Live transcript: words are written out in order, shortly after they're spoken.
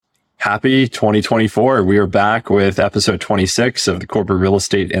Happy 2024. We are back with episode 26 of the Corporate Real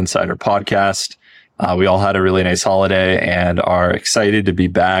Estate Insider podcast. We all had a really nice holiday and are excited to be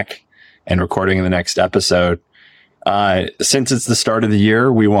back and recording the next episode. Since it's the start of the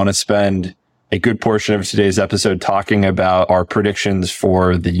year, we want to spend a good portion of today's episode talking about our predictions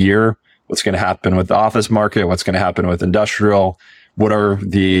for the year, what's going to happen with the office market, what's going to happen with industrial, what are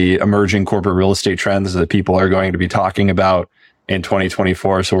the emerging corporate real estate trends that people are going to be talking about in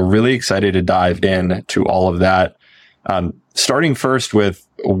 2024. So we're really excited to dive in to all of that. Starting first with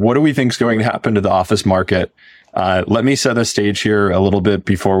what do we think is going to happen to the office market? Let me set the stage here a little bit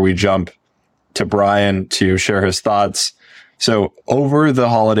before we jump to Brian to share his thoughts. So over the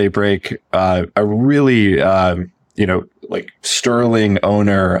holiday break, a really, sterling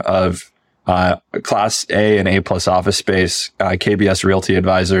owner of Class A and A plus office space, KBS Realty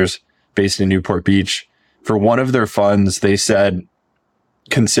Advisors based in Newport Beach, for one of their funds, they said,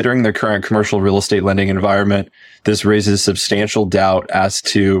 considering the current commercial real estate lending environment, this raises substantial doubt as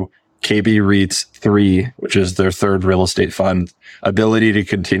to KB REIT's 3, which is their third real estate fund, ability to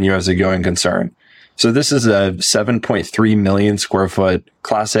continue as a going concern. So this is a 7.3 million square foot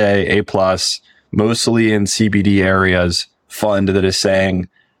Class A, A plus, mostly in CBD areas fund that is saying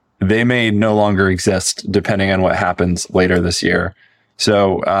they may no longer exist depending on what happens later this year.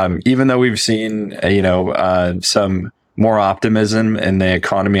 So even though we've seen, some more optimism in the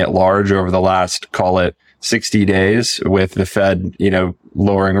economy at large over the last, call it 60 days with the Fed,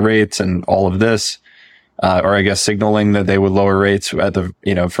 lowering rates and all of this, or I guess signaling that they would lower rates at the,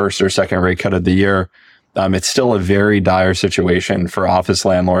 first or second rate cut of the year, it's still a very dire situation for office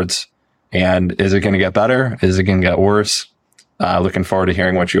landlords. And is it going to get better? Is it going to get worse? Looking forward to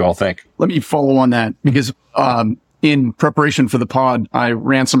hearing what you all think. Let me follow on that because, in preparation for the pod, I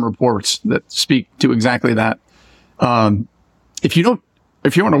ran some reports that speak to exactly that. If you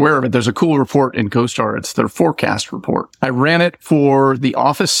aren't aware of it, there's a cool report in CoStar. It's their forecast report. I ran it for the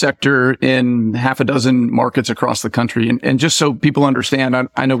office sector in half a dozen markets across the country. And just so people understand,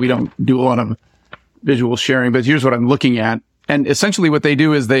 I know we don't do a lot of visual sharing, but here's what I'm looking at. And essentially what they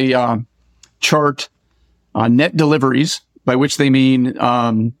do is they chart net deliveries, by which they mean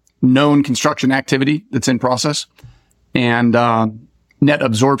known construction activity that's in process, and net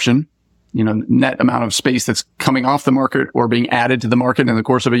absorption, net amount of space that's coming off the market or being added to the market in the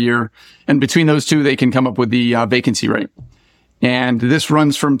course of a year. And between those two, they can come up with the vacancy rate. And this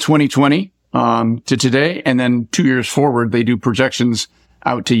runs from 2020 to today. And then 2 years forward, they do projections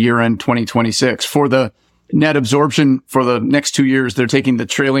out to year end 2026. For the net absorption for the next 2 years, they're taking the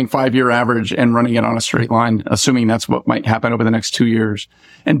trailing 5-year average and running it on a straight line, assuming that's what might happen over the next 2 years.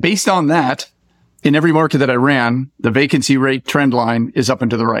 And based on that, in every market that I ran, the vacancy rate trend line is up and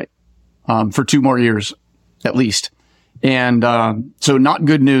to the right, for 2 more years, at least. And, so not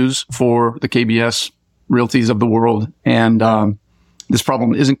good news for the KBS Realties of the world. And, this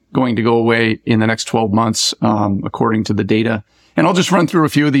problem isn't going to go away in the next 12 months, according to the data. And I'll just run through a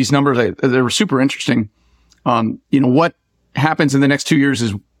few of these numbers. They were super interesting. What happens in the next 2 years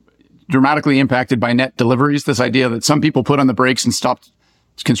is dramatically impacted by net deliveries. This idea that some people put on the brakes and stopped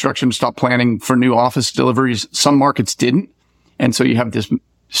construction, stopped planning for new office deliveries. Some markets didn't. And so you have this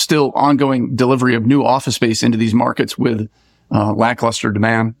still ongoing delivery of new office space into these markets with lackluster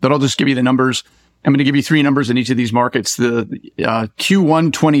demand. But I'll just give you the numbers. I'm going to give you 3 numbers in each of these markets. The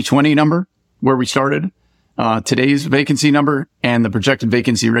Q1 2020 number, where we started, today's vacancy number, and the projected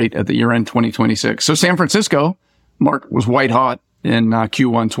vacancy rate at the year end 2026. So San Francisco, Mark, was white hot in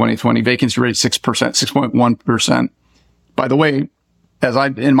Q1 2020. Vacancy rate 6%, 6.1%. By the way,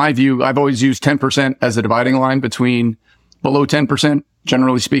 in my view, I've always used 10% as a dividing line between below 10%.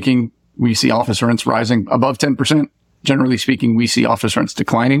 Generally speaking, we see office rents rising. Above 10%, generally speaking, we see office rents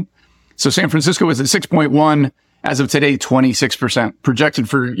declining. So San Francisco is at 6.1. As of today, 26%. Projected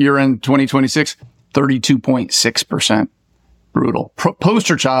for year end 2026, 32.6%. Brutal.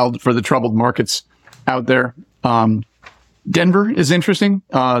 Poster child for the troubled markets out there. Denver is interesting.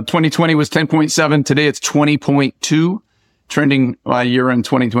 2020 was 10.7. Today it's 20.2, trending by year end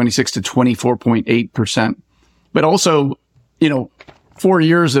 2026 to 24.8%. But also, 4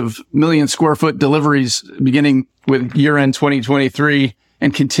 years of million square foot deliveries beginning with year end 2023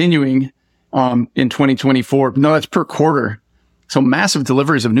 and continuing in 2024. No, that's per quarter. So massive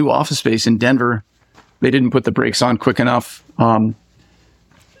deliveries of new office space in Denver. They didn't put the brakes on quick enough. And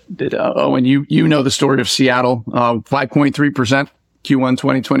you know the story of Seattle, 5.3% Q1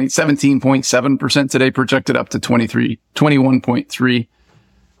 2020, 17.7% today, projected up to 21.3.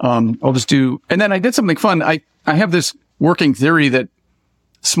 I'll just do, and then I did something fun. I have this working theory that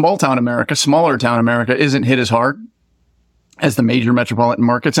smaller town America isn't hit as hard as the major metropolitan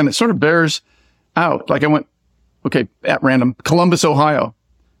markets. And it sort of bears out. Like I went, okay, at random, Columbus, Ohio,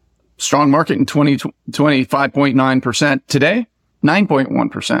 strong market in 2020, 5.9%. Today,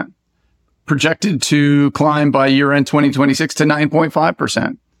 9.1%. Projected to climb by year end 2026 to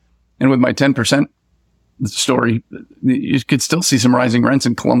 9.5%. And with my 10% story, you could still see some rising rents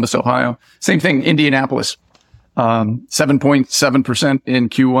in Columbus, Ohio. Same thing, Indianapolis, 7.7% in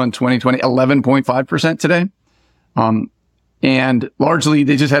Q1 2020, 11.5% today. And largely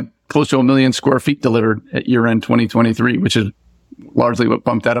they just had close to 1 million square feet delivered at year end 2023, which is largely what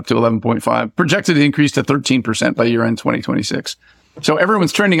bumped that up to 11.5, projected to increase to 13% by year end 2026. So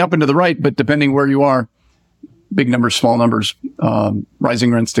everyone's trending up and to the right, but depending where you are, big numbers, small numbers,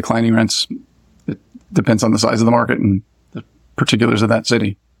 rising rents, declining rents, it depends on the size of the market and the particulars of that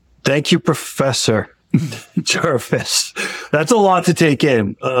city. Thank you, Professor Jarvis. That's a lot to take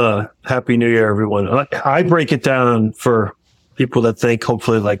in. Happy New Year, everyone. I break it down for people that think,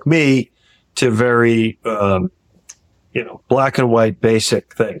 hopefully like me, to very, black and white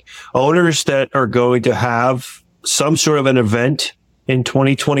basic thing. Owners that are going to have some sort of an event in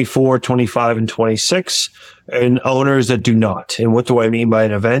 2024, 25, and 26, and owners that do not. And what do I mean by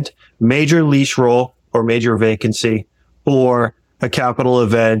an event? Major lease roll or major vacancy, or a capital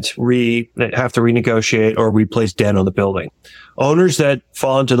event, have to renegotiate or replace debt on the building. Owners that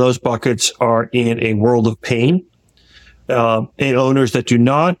fall into those buckets are in a world of pain. And owners that do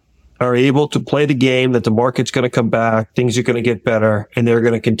not are able to play the game that the market's going to come back, things are going to get better, and they're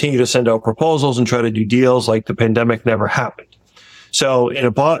going to continue to send out proposals and try to do deals like the pandemic never happened. So in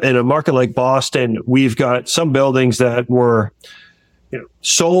a market like Boston, we've got some buildings that were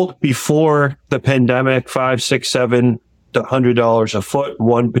sold before the pandemic, $5, $6, $7 to $100 a foot.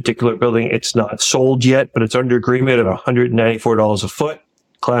 One particular building, it's not sold yet, but it's under agreement at $194 a foot.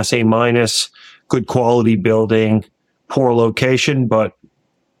 Class A minus, good quality building, poor location, but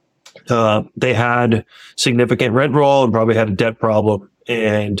they had significant rent roll and probably had a debt problem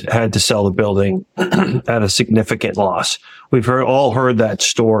and had to sell the building at a significant loss. We've all heard that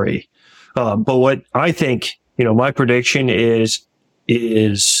story. But what I think, my prediction is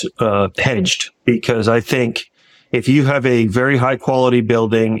hedged, because I think if you have a very high quality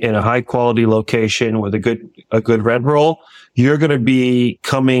building in a high quality location with a good rent roll, you're going to be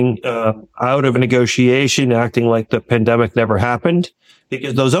coming out of a negotiation acting like the pandemic never happened,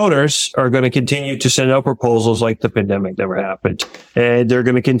 because those owners are going to continue to send out proposals like the pandemic never happened. And they're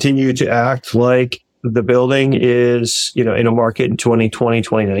going to continue to act like the building is, in a market in 2020,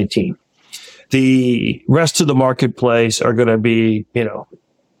 2019. The rest of the marketplace are going to be,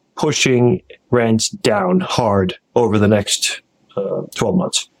 pushing rents down hard over the next 12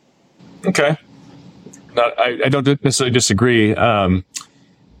 months. Okay. I don't necessarily disagree.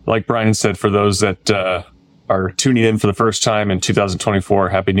 Like Brian said, for those that are tuning in for the first time in 2024,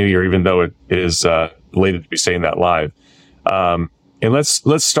 Happy New Year, even though it is related to be saying that live. And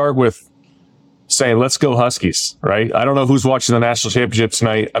let's start with saying, let's go Huskies, right? I don't know who's watching the national championship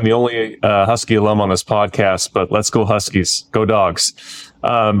tonight. I'm the only Husky alum on this podcast, but let's go Huskies, go Dogs.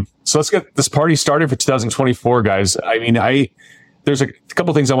 So let's get this party started for 2024, guys. I mean, there's a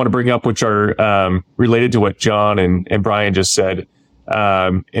couple things I want to bring up, which are related to what John and Brian just said.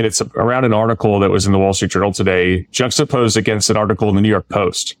 And it's around an article that was in the Wall Street Journal today, juxtaposed against an article in the New York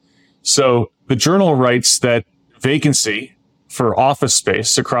Post. So the journal writes that vacancy for office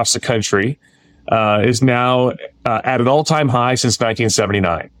space across the country is now at an all-time high since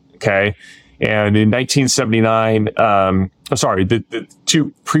 1979. Okay. And in 1979, the two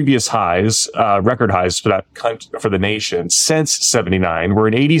previous highs, record highs for the nation since 79 were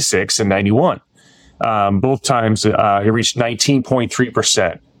in 86 and 91. Both times it reached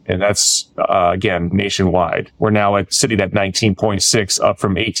 19.3%. And that's, again, nationwide. We're now sitting at 19.6, up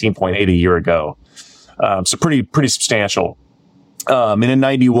from 18.8 a year ago. So pretty substantial. And in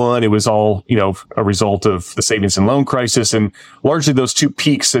 91, it was all, a result of the savings and loan crisis. And largely those two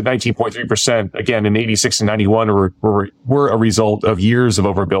peaks at 19.3%, again, in 86 and 91 were a result of years of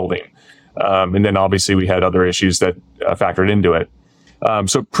overbuilding. And then obviously we had other issues that factored into it.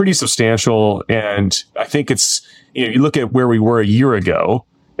 So pretty substantial. And I think it's, you look at where we were a year ago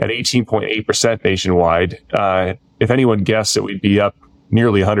at 18.8% nationwide. If anyone guessed that we'd be up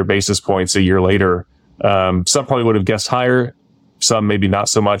nearly 100 basis points a year later, some probably would have guessed higher. Some maybe not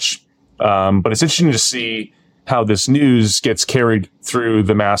so much. But it's interesting to see how this news gets carried through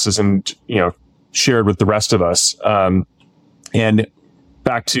the masses and, shared with the rest of us. And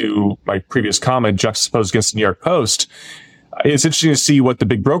back to my previous comment, juxtaposed against the New York Post, it's interesting to see what the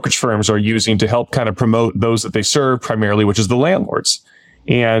big brokerage firms are using to help kind of promote those that they serve primarily, which is the landlords.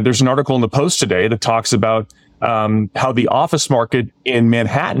 And there's an article in the Post today that talks about how the office market in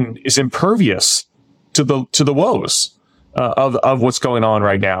Manhattan is impervious to the woes of what's going on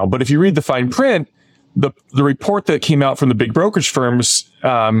right now. But if you read the fine print, the report that came out from the big brokerage firms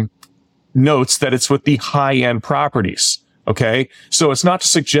notes that it's with the high end properties. Okay, so it's not to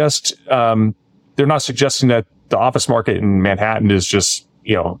suggest they're not suggesting that the office market in Manhattan is just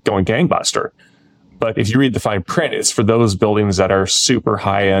going gangbuster. But if you read the fine print, it's for those buildings that are super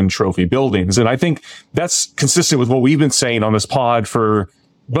high end trophy buildings. And I think that's consistent with what we've been saying on this pod for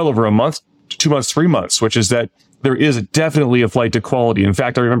well over a month, 2 months, 3 months, which is that there is definitely a flight to quality. In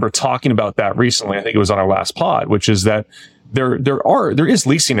fact, I remember talking about that recently. I think it was on our last pod, which is that there is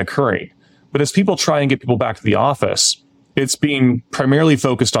leasing occurring. But as people try and get people back to the office, it's being primarily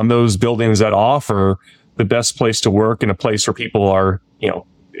focused on those buildings that offer the best place to work and a place where people are,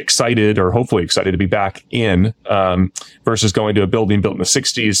 excited or hopefully excited to be back in, versus going to a building built in the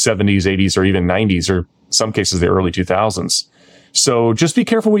 60s, 70s, 80s, or even 90s, or in some cases the early 2000s. So just be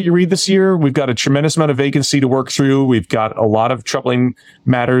careful what you read this year. We've got a tremendous amount of vacancy to work through. We've got a lot of troubling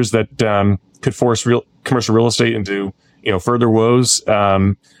matters that could force commercial real estate into further woes.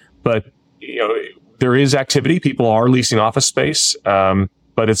 But there is activity. People are leasing office space,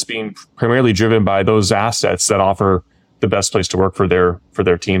 but it's being primarily driven by those assets that offer the best place to work for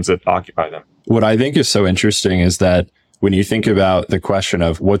their teams that occupy them. What I think is so interesting is that when you think about the question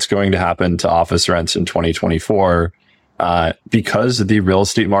of what's going to happen to office rents in 2024, because the real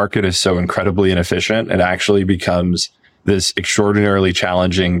estate market is so incredibly inefficient, it actually becomes this extraordinarily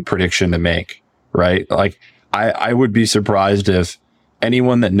challenging prediction to make, right? Like, I would be surprised if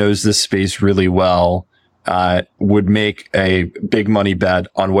anyone that knows this space really well would make a big money bet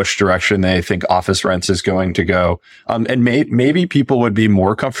on which direction they think office rents is going to go. And maybe people would be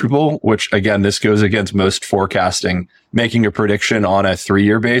more comfortable, which again, this goes against most forecasting, making a prediction on a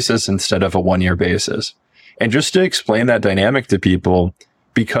 3-year basis instead of a 1-year basis. And just to explain that dynamic to people,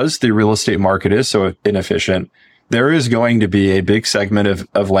 because the real estate market is so inefficient, there is going to be a big segment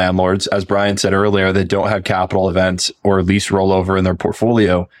of landlords, as Brian said earlier, that don't have capital events or lease rollover in their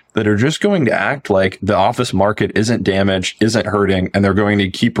portfolio that are just going to act like the office market isn't damaged, isn't hurting, and they're going to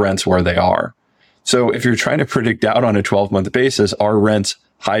keep rents where they are. So if you're trying to predict out on a 12-month basis, are rents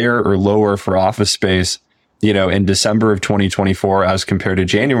higher or lower for office space, in December of 2024 as compared to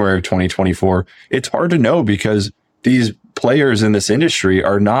January of 2024, it's hard to know because these players in this industry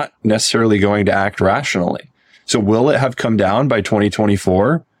are not necessarily going to act rationally. So will it have come down by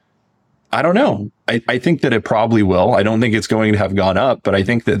 2024? I don't know. I think that it probably will. I don't think it's going to have gone up, but I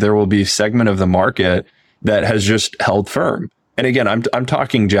think that there will be a segment of the market that has just held firm. And again, I'm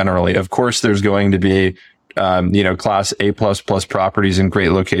talking generally. Of course, there's going to be, class A++ properties in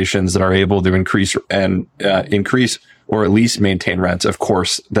great locations that are able to increase or at least maintain rents. Of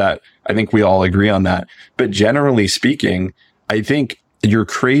course, that I think we all agree on that. But generally speaking, I think you're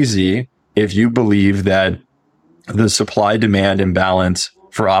crazy if you believe that the supply demand imbalance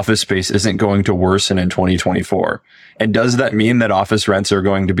for office space isn't going to worsen in 2024. And does that mean that office rents are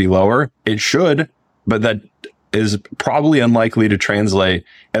going to be lower? It should, but that is probably unlikely to translate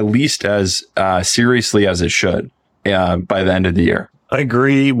at least as seriously as it should by the end of the year. I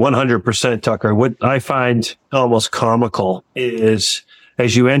agree 100%, Tucker. What I find almost comical is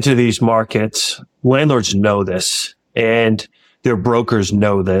as you enter these markets, landlords know this and their brokers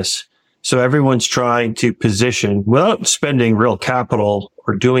know this. So everyone's trying to position without spending real capital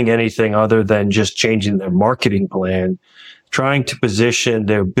or doing anything other than just changing their marketing plan, trying to position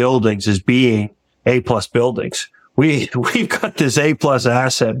their buildings as being A+ buildings. We've got this A+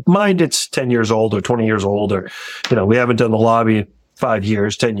 asset. Mind it's 10 years old or 20 years old, or, we haven't done the lobby in 5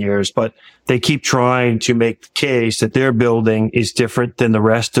 years, 10 years, but they keep trying to make the case that their building is different than the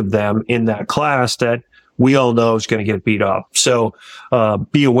rest of them in that class that we all know is going to get beat up. So,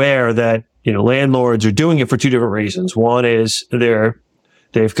 be aware that, landlords are doing it for two different reasons. One is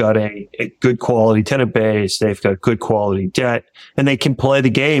they've got a good quality tenant base. They've got good quality debt, and they can play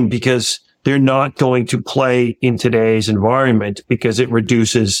the game because they're not going to play in today's environment because it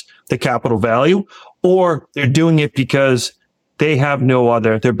reduces the capital value, or they're doing it because they have no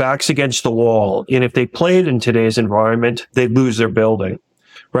other, their back's against the wall. And if they played in today's environment, they'd lose their building,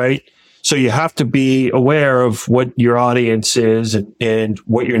 right? So you have to be aware of what your audience is and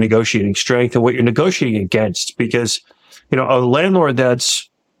what your negotiating strength and what you're negotiating against. Because, a landlord that's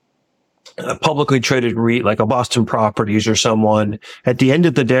a publicly traded REIT like a Boston Properties or someone, at the end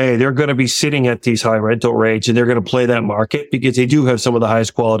of the day, they're going to be sitting at these high rental rates and they're going to play that market because they do have some of the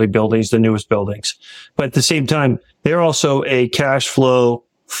highest quality buildings, the newest buildings. But at the same time, they're also a cash flow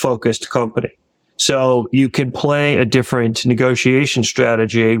focused company. So you can play a different negotiation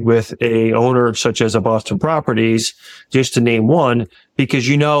strategy with a owner such as a Boston Properties, just to name one, because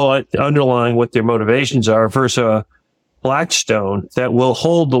you know underlying what their motivations are versus a Blackstone that will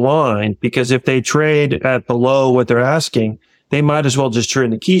hold the line, because if they trade at below what they're asking, they might as well just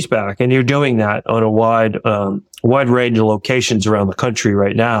turn the keys back. And you're doing that on a wide range of locations around the country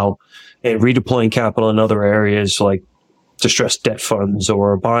right now, and redeploying capital in other areas like distressed debt funds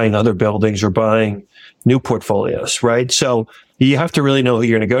or buying other buildings or buying new portfolios, right? So you have to really know who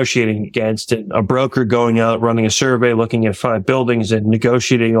you're negotiating against. And a broker going out, running a survey, looking at 5 buildings and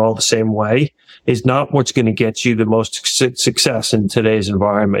negotiating all the same way is not what's going to get you the most success in today's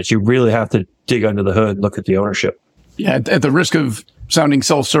environment. You really have to dig under the hood, look at the ownership. Yeah, at the risk of sounding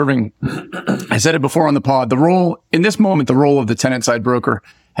self-serving, I said it before on the pod, the role of the tenant side broker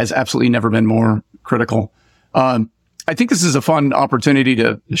has absolutely never been more critical. I think this is a fun opportunity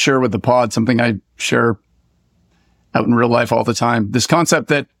to share with the pod something I share out in real life all the time. This concept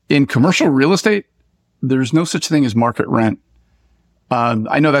that in commercial real estate, there's no such thing as market rent.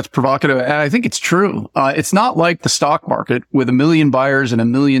 I know that's provocative, and I think it's true. It's not like the stock market with 1 million buyers and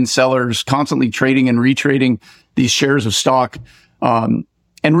 1 million sellers constantly trading and retrading these shares of stock and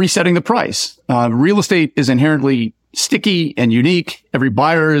resetting the price. Real estate is inherently sticky and unique. Every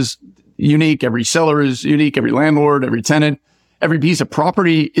buyer is unique. Every seller is unique. Every landlord, every tenant, every piece of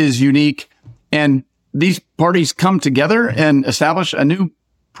property is unique. And these parties come together and establish a new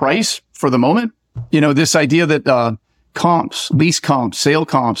price for the moment. You know, this idea that comps, lease comps, sale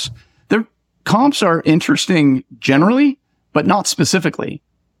comps, their comps are interesting generally, but not specifically.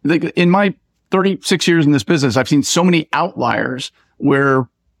 In my 36 years in this business, I've seen so many outliers where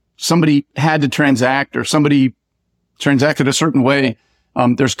somebody had to transact or somebody transacted a certain way.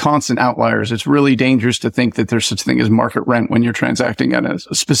 There's constant outliers. It's really dangerous to think that there's such thing as market rent when you're transacting at a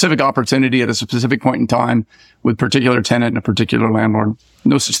specific opportunity at a specific point in time with a particular tenant and a particular landlord.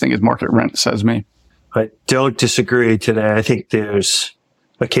 No such thing as market rent, says me. I don't disagree today. I think there's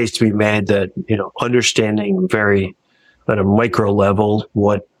a case to be made that, understanding very at a micro level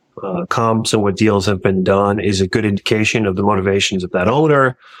what comps and what deals have been done is a good indication of the motivations of that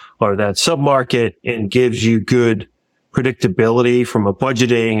owner or that submarket, and gives you good predictability from a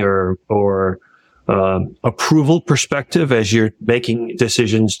budgeting or approval perspective as you're making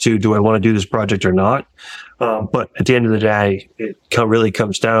decisions to, do I want to do this project or not? But at the end of the day, it really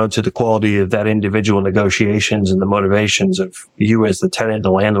comes down to the quality of that individual negotiations and the motivations of you as the tenant,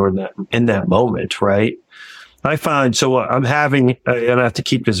 the landlord in that moment, right? I find, so I'm having, and I have to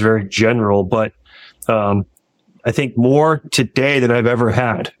keep this very general, but I think more today than I've ever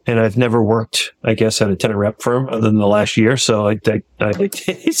had. And I've never worked, I guess, at a tenant rep firm other than the last year. So I say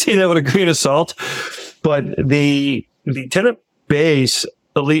that with a grain of salt. But the tenant base,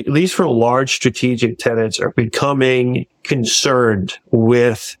 at least for large strategic tenants, are becoming concerned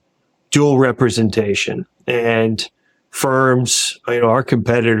with dual representation. And firms, our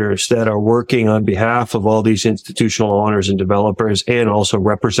competitors that are working on behalf of all these institutional owners and developers and also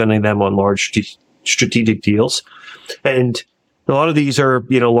representing them on large strategic deals. And a lot of these are,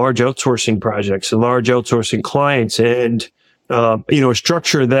 large outsourcing projects and large outsourcing clients, and, a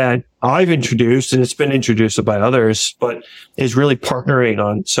structure that I've introduced, and it's been introduced by others, but is really partnering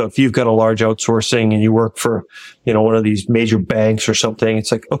on. So if you've got a large outsourcing and you work for, one of these major banks or something,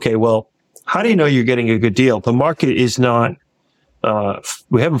 it's like, okay, well, how do you know you're getting a good deal? The market is not,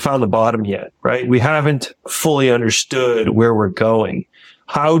 we haven't found the bottom yet, right? We haven't fully understood where we're going.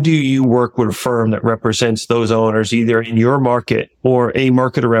 How do you work with a firm that represents those owners either in your market or a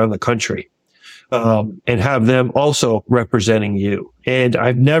market around the country, and have them also representing you? And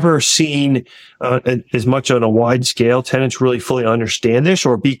I've never seen as much on a wide scale tenants really fully understand this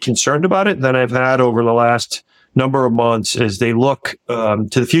or be concerned about it than I've had over the last number of months as they look to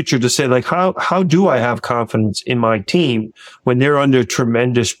the future to say, like, how do I have confidence in my team when they're under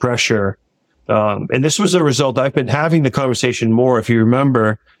tremendous pressure? And this was a result. I've been having the conversation more. If you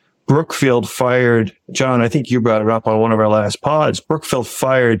remember, Brookfield fired, John, I think you brought it up on one of our last pods. Brookfield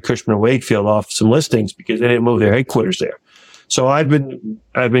fired Cushman & Wakefield off some listings because they didn't move their headquarters there. So I've been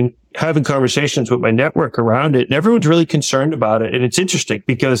having conversations with my network around it, and everyone's really concerned about it. And it's interesting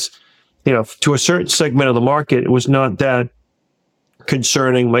because, to a certain segment of the market, it was not that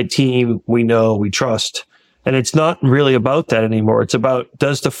concerning. My team, we know, we trust. And it's not really about that anymore. It's about,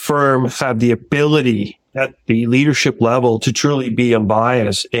 does the firm have the ability at the leadership level to truly be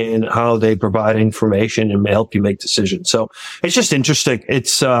unbiased in how they provide information and help you make decisions? So it's just interesting.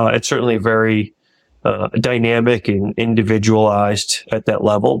 It's certainly very dynamic and individualized at that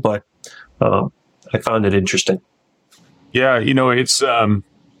level, but I found it interesting. Yeah, it's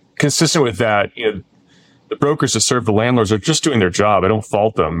consistent with that, the brokers that serve the landlords are just doing their job. I don't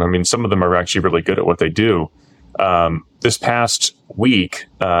fault them. I mean, some of them are actually really good at what they do. This past week,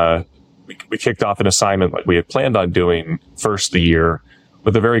 we kicked off an assignment like we had planned on doing first of the year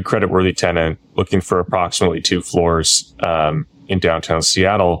with a very creditworthy tenant looking for approximately 2 floors in downtown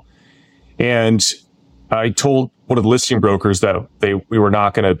Seattle. And I told one of the listing brokers that we were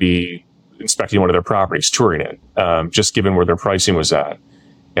not going to be inspecting one of their properties, touring it, just given where their pricing was at.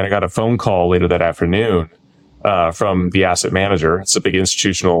 And I got a phone call later that afternoon from the asset manager. It's a big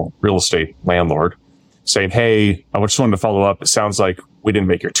institutional real estate landlord saying, "Hey, I just wanted to follow up. It sounds like we didn't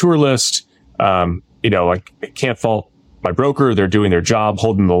make your tour list. I can't fault my broker. They're doing their job,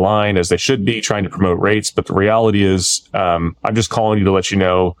 holding the line as they should be, trying to promote rates. But the reality is, I'm just calling you to let you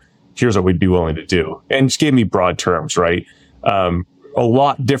know, here's what we'd be willing to do." And just gave me broad terms, right? A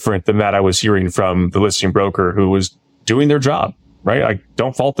lot different than that I was hearing from the listing broker who was doing their job, right? I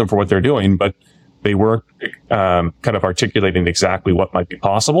don't fault them for what they're doing, but they were kind of articulating exactly what might be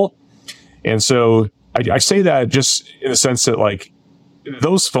possible. And so I say that just in the sense that, like,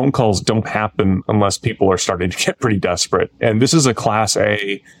 those phone calls don't happen unless people are starting to get pretty desperate. And this is a Class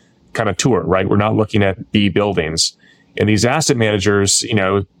A kind of tour, right? We're not looking at B buildings. And these asset managers,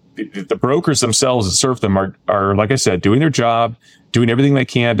 the brokers themselves that serve them are, like I said, doing their job, doing everything they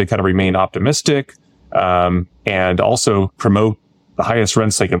can to kind of remain optimistic, and also promote the highest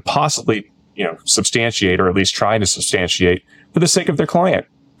rents they can possibly, substantiate, or at least try to substantiate for the sake of their client.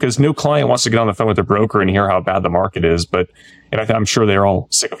 Because no client wants to get on the phone with their broker and hear how bad the market is. And I'm sure they're all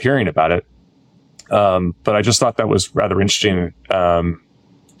sick of hearing about it. But I just thought that was rather interesting, to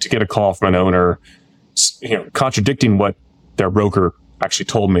get a call from an owner, contradicting what their broker actually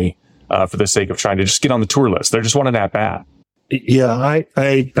told me, for the sake of trying to just get on the tour list. They're just wanting that bad. Yeah,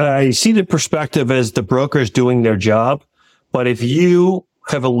 I see the perspective as the broker's doing their job. But if you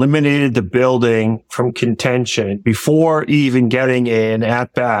have eliminated the building from contention before even getting an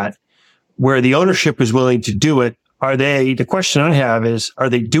at-bat where the ownership is willing to do it, the question I have is, are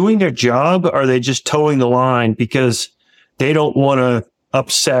they doing their job? Or are they just towing the line because they don't want to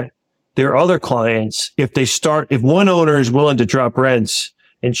upset their other clients if one owner is willing to drop rents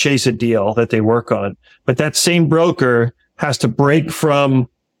and chase a deal that they work on, but that same broker has to break from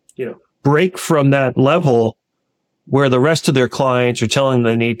that level where the rest of their clients are telling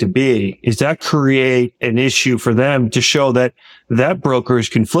them they need to be? Is that create an issue for them to show that broker is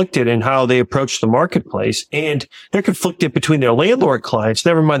conflicted in how they approach the marketplace, and they're conflicted between their landlord clients,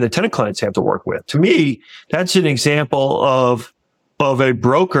 never mind the tenant clients they have to work with? To me, that's an example of a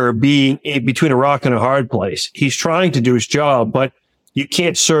broker being between a rock and a hard place. He's trying to do his job, but you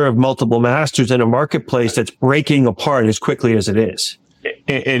can't serve multiple masters in a marketplace that's breaking apart as quickly as it is.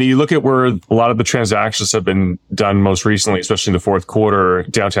 And you look at where a lot of the transactions have been done most recently, especially in the fourth quarter,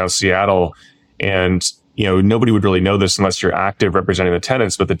 downtown Seattle. And, nobody would really know this unless you're active representing the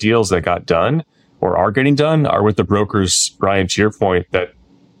tenants. But the deals that got done or are getting done are with the brokers, Brian, to your point, that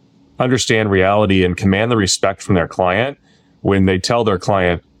understand reality and command the respect from their client when they tell their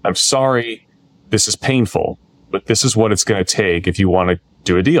client, "I'm sorry, this is painful, but this is what it's going to take if you want to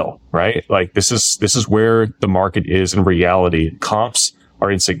do a deal," right? Like this is where the market is in reality. Comps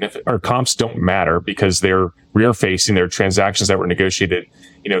are insignificant, or comps don't matter because they're rear facing. Their transactions that were negotiated,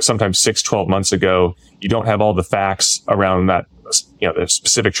 sometimes 6-12 months ago. You don't have all the facts around that, the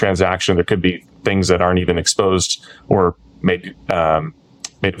specific transaction. There could be things that aren't even exposed or made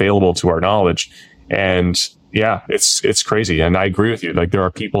available to our knowledge. And yeah, it's crazy. And I agree with you. Like, there are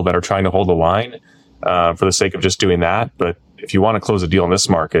people that are trying to hold the line, for the sake of just doing that. But if you want to close a deal in this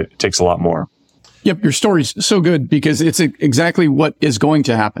market, it takes a lot more. Yep. Your story's so good because it's exactly what is going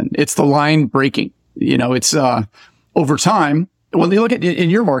to happen. It's the line breaking. It's, over time, when you look at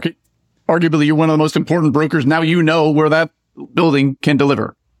in your market, arguably you're one of the most important brokers. Now where that building can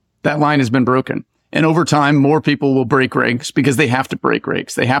deliver. That line has been broken. And over time, more people will break regs because they have to break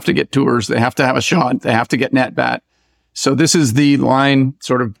regs. They have to get tours. They have to have a shot. They have to get net bat. So this is the line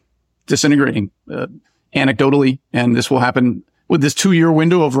sort of disintegrating, anecdotally. And this will happen with this 2-year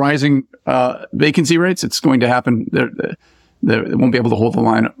window of rising vacancy rates. It's going to happen. They won't be able to hold the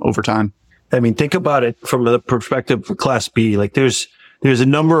line over time. I mean, think about it from the perspective of Class B. Like, there's a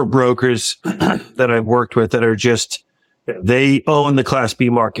number of brokers that I've worked with that are just, they own the Class B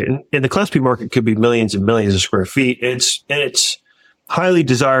market. And the Class B market could be millions and millions of square feet. It's highly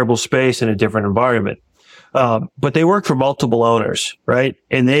desirable space in a different environment. But they work for multiple owners, right?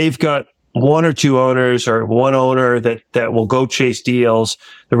 And they've got one or two owners, or one owner that will go chase deals.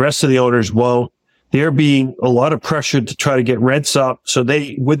 The rest of the owners won't. They're being a lot of pressure to try to get rents up. So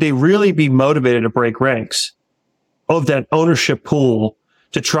would they really be motivated to break ranks of that ownership pool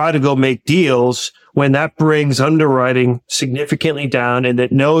to try to go make deals when that brings underwriting significantly down, and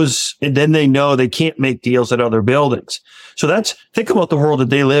then they know they can't make deals at other buildings. So think about the world that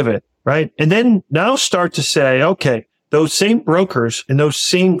they live in, right? And then now start to say, okay, those same brokers and those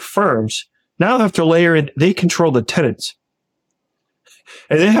same firms now have to layer in, they control the tenants.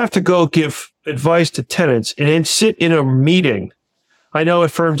 And they have to go give advice to tenants and then sit in a meeting. I know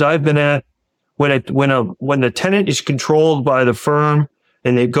at firms I've been at, when the tenant is controlled by the firm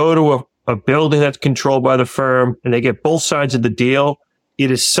and they go to a building that's controlled by the firm and they get both sides of the deal,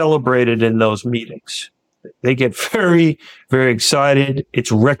 it is celebrated in those meetings. They get very, very excited.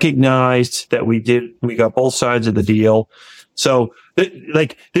 It's recognized that we got both sides of the deal. So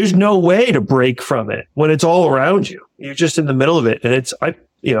there's no way to break from it when it's all around you. You're just in the middle of it.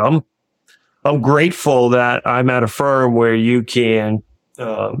 And I'm grateful that I'm at a firm where you can,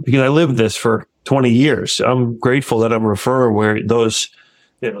 because I lived this for 20 years. I'm grateful that I'm at a firm where those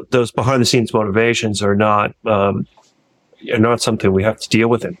behind the scenes motivations are not something we have to deal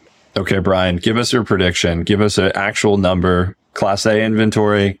with. Okay, Brian, give us your prediction. Give us an actual number. Class A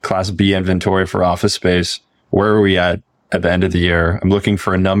inventory, Class B inventory for office space. Where are we at the end of the year? I'm looking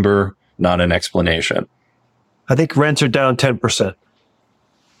for a number, not an explanation. I think rents are down 10%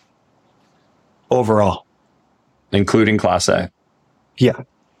 overall, including Class A. Yeah.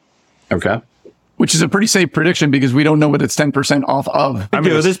 Okay. Which is a pretty safe prediction because we don't know what it's 10% off of.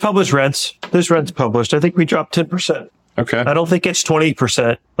 There's published rents. There's rents published. I think we dropped 10%. Okay. I don't think it's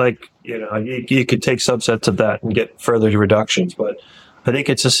 20%. You could take subsets of that and get further reductions, but I think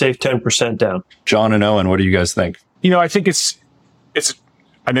it's a safe 10% down. John and Owen, what do you guys think? I think it's.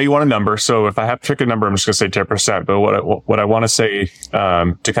 I know you want a number, so if I have to pick a number, I'm just going to say 10%. But what I want to say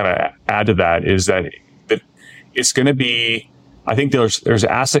to kind of add to that is that it's going to be. I think there's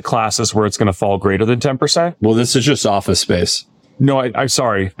asset classes where it's going to fall greater than 10%. Well, this is just office space. No, I'm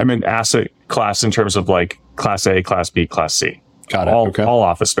sorry. I meant asset class in terms of like Class A, Class B, Class C. Got it. All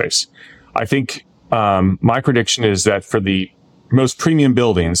office space. I think my prediction is that for the most premium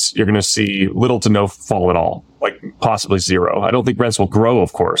buildings, you're going to see little to no fall at all, like possibly zero. I don't think rents will grow,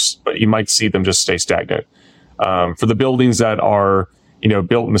 of course, but you might see them just stay stagnant. For the buildings that are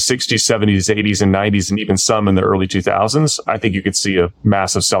built in the 60s, 70s, 80s, and 90s, and even some in the early 2000s, I think you could see a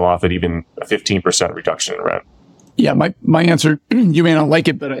massive sell-off at even a 15% reduction in rent. Yeah, my answer, you may not like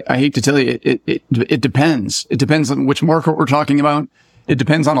it, but I hate to tell you, it depends. It depends on which market we're talking about. It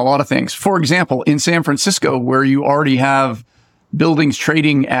depends on a lot of things. For example, in San Francisco, where you already have buildings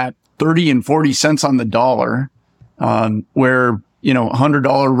trading at 30 and 40 cents on the dollar, where,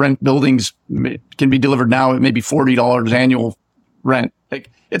 $100 rent buildings can be delivered now at maybe $40 annual rent.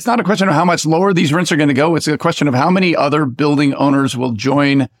 It's not a question of how much lower these rents are going to go. It's a question of how many other building owners will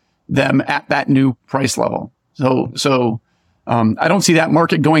join them at that new price level. So I don't see that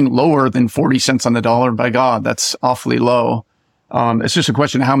market going lower than 40 cents on the dollar. By God, that's awfully low. It's just a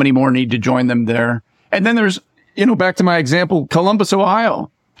question of how many more need to join them there. And then there's, back to my example, Columbus,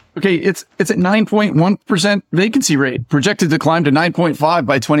 Ohio. Okay, it's at 9.1% vacancy rate, projected to climb to 9.5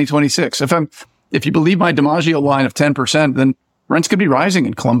 by 2026. If you believe my DiMaggio line of 10%, then rents could be rising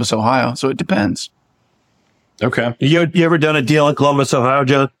in Columbus, Ohio. So it depends. Okay. You ever done a deal in Columbus, Ohio,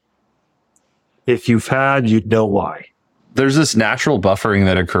 John? If you've had, you'd know why. There's this natural buffering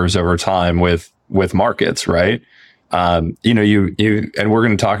that occurs over time with markets, right? You and we're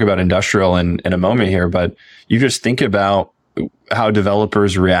going to talk about industrial in a moment here, but you just think about how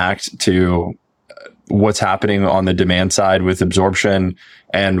developers react to what's happening on the demand side with absorption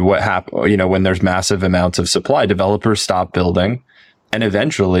and what when there's massive amounts of supply, developers stop building and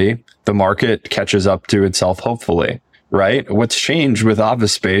eventually the market catches up to itself, hopefully, right? What's changed with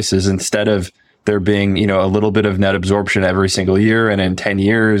office space is instead of there being, a little bit of net absorption every single year, and in 10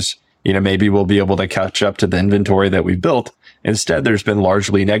 years, maybe we'll be able to catch up to the inventory that we've built. Instead, there's been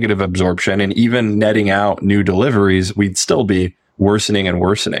largely negative absorption, and even netting out new deliveries, we'd still be worsening and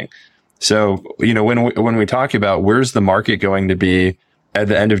worsening. So, when we talk about where's the market going to be at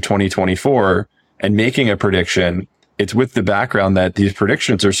the end of 2024 and making a prediction, it's with the background that these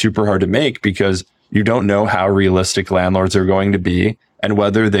predictions are super hard to make because you don't know how realistic landlords are going to be and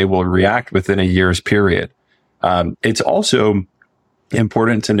whether they will react within a year's period. It's also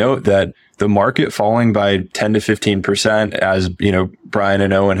important to note that the market falling by 10 to 15%, as Brian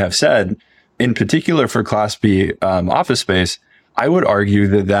and Owen have said, in particular for Class B office space, I would argue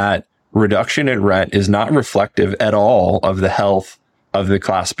that reduction in rent is not reflective at all of the health of the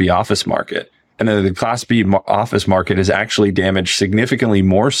Class B office market. And that the Class B office market is actually damaged significantly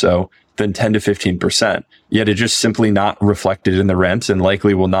more so than 10 to 15%. Yet it's just simply not reflected in the rents and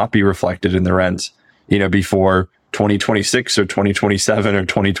likely will not be reflected in the rents, before 2026 or 2027 or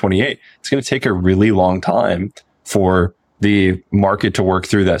 2028. It's going to take a really long time for the market to work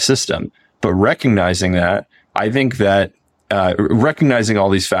through that system. But recognizing that, I think that recognizing all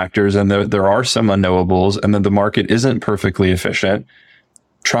these factors, and there are some unknowables, and that the market isn't perfectly efficient,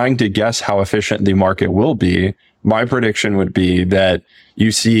 trying to guess how efficient the market will be, my prediction would be that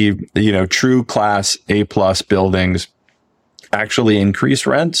you see, true class A+ buildings actually increase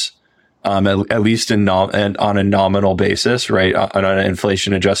rents, at least on a nominal basis, right? On an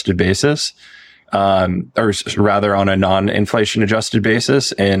inflation adjusted basis, or rather on a non-inflation adjusted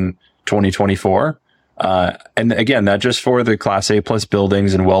basis in 2024. And again, that just for the class A+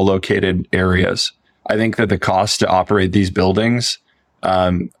 buildings in well-located areas. I think that the cost to operate these buildings,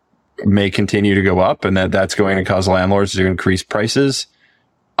 may continue to go up, and that's going to cause landlords to increase prices.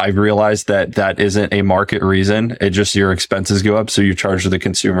 I've realized that isn't a market reason. It just your expenses go up, so you charge the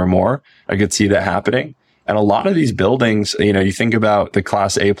consumer more. I could see that happening. And a lot of these buildings, you think about the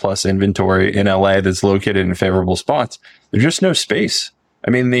class A+ inventory in LA that's located in favorable spots. There's just no space. I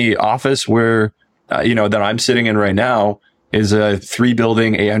mean, the office where, that I'm sitting in right now is a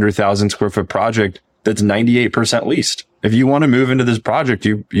 3-building, 800,000 square foot project that's 98% leased. If you want to move into this project,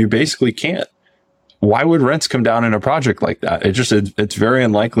 you basically can't. Why would rents come down in a project like that? It's very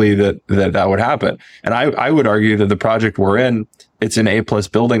unlikely that would happen. And I would argue that the project we're in, it's an A+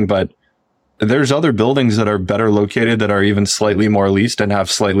 building, but there's other buildings that are better located that are even slightly more leased and have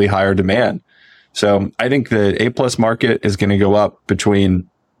slightly higher demand. So I think the A+ market is going to go up between,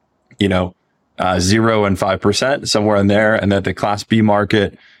 0 and 5%, somewhere in there. And that the class B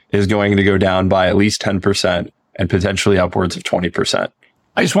market is going to go down by at least 10% and potentially upwards of 20%.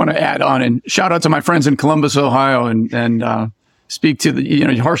 I just want to add on and shout out to my friends in Columbus, Ohio, and speak to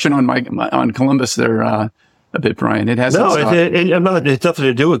you're harshing on Columbus there a bit, Brian. It has it's nothing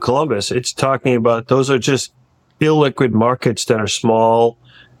to do with Columbus. It's talking about those are just illiquid markets that are small,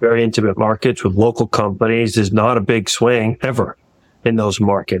 very intimate markets with local companies. There's not a big swing ever in those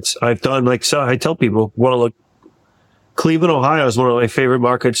markets. I tell people, want to look. Cleveland, Ohio is one of my favorite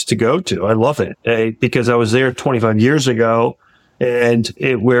markets to go to. I love it because I was there 25 years ago, and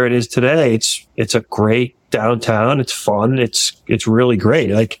where it is today, it's a great downtown. It's fun. It's really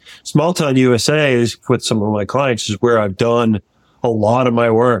great. Like Small Town USA is with some of my clients is where I've done a lot of my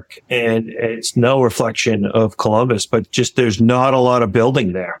work, and it's no reflection of Columbus, but just there's not a lot of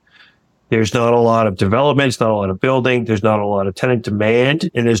building there. There's not a lot of development. It's not a lot of building. There's not a lot of tenant demand,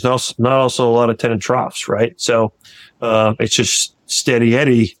 and there's not also a lot of tenant troughs, right? So it's just steady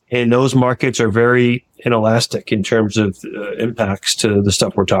Eddie, and those markets are very inelastic in terms of impacts to the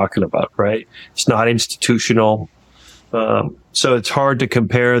stuff we're talking about, right? It's not institutional. So it's hard to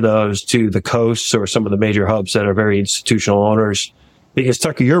compare those to the coasts or some of the major hubs that are very institutional owners. Because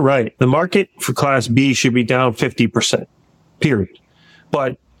Tucker, you're right. The market for Class B should be down 50%, period.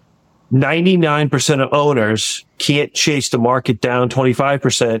 But 99% of owners can't chase the market down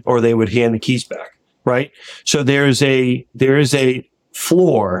 25% or they would hand the keys back, right? So there is a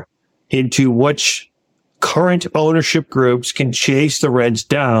floor into which current ownership groups can chase the rents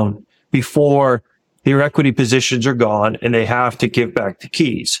down before their equity positions are gone and they have to give back the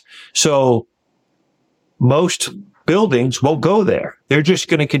keys. So most buildings won't go there. They're just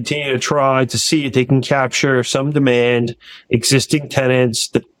going to continue to try to see if they can capture some demand, existing tenants,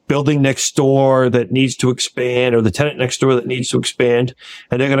 the building next door that needs to expand or the tenant next door that needs to expand.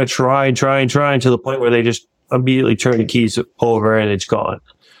 And they're going to try until the point where they just immediately turn the keys over and it's gone.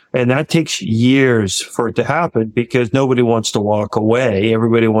 And that takes years for it to happen because nobody wants to walk away.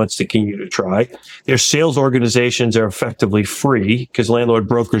 Everybody wants to continue to try. Their sales organizations are effectively free because landlord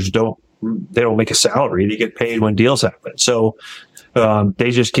brokers don't make a salary. They get paid when deals happen. So,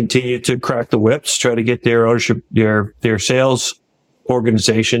 they just continue to crack the whips, try to get their ownership, their sales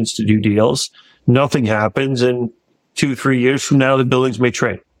organizations to do deals. Nothing happens. And 2-3 years from now, the buildings may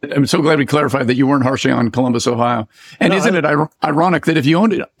trade. I'm so glad we clarified that you weren't harshing on Columbus, Ohio. And isn't it ironic that if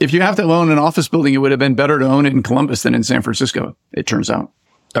you have to own an office building, it would have been better to own it in Columbus than in San Francisco, it turns out.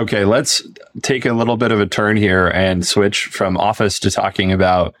 Okay, let's take a little bit of a turn here and switch from office to talking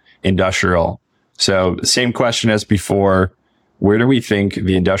about industrial. So same question as before. Where do we think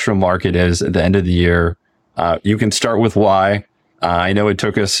the industrial market is at the end of the year? You can start with why. I know it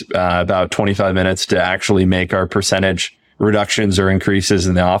took us about 25 minutes to actually make our percentage reductions or increases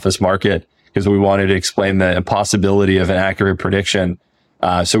in the office market because we wanted to explain the impossibility of an accurate prediction.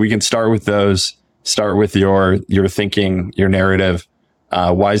 So we can start with those, start with your thinking, your narrative.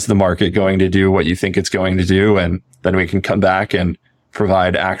 Why is the market going to do what you think it's going to do? And then we can come back and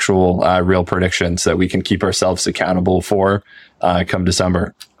provide actual real predictions that we can keep ourselves accountable for come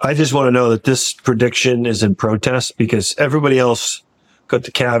December. I just want to know that this prediction is in protest because everybody else got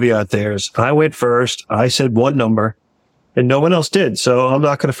the caveat theirs. I went first. I said one number and no one else did. So I'm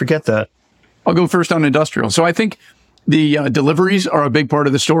not going to forget that. I'll go first on industrial. So I think the deliveries are a big part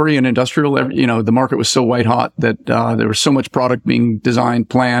of the story in industrial. The market was so white hot that there was so much product being designed,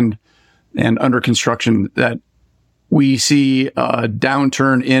 planned, and under construction that we see a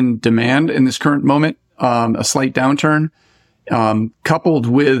downturn in demand in this current moment, a slight downturn, coupled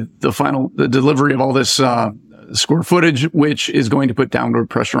with the delivery of all this square footage, which is going to put downward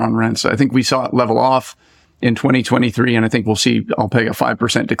pressure on rents. I think we saw it level off in 2023, and I think we'll see, I'll peg a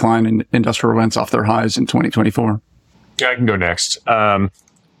 5% decline in industrial rents off their highs in 2024. Yeah, I can go next.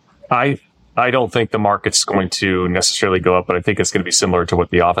 I don't think the market's going to necessarily go up, but I think it's going to be similar to what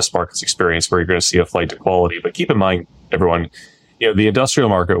the office market's experienced, where you're going to see a flight to quality. But keep in mind, everyone, the industrial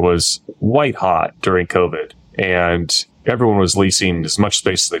market was white hot during COVID, and everyone was leasing as much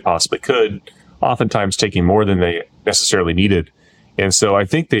space as they possibly could, oftentimes taking more than they necessarily needed. And so I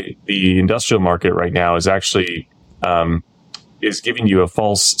think the industrial market right now is actually is giving you a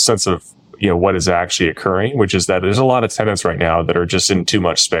false sense of what is actually occurring, which is that there's a lot of tenants right now that are just in too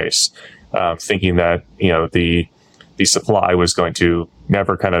much space, thinking that the supply was going to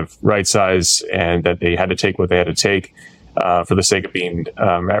never kind of right size, and that they had to take what they had to take for the sake of being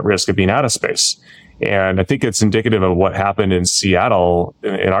at risk of being out of space. And I think it's indicative of what happened in Seattle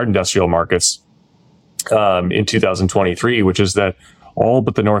in our industrial markets in 2023, which is that all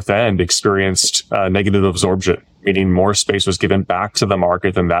but the North End experienced negative absorption, meaning more space was given back to the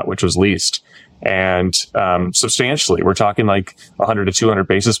market than that which was leased. And substantially, we're talking like 100 to 200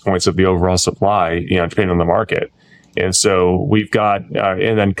 basis points of the overall supply, depending on the market. And so we've got,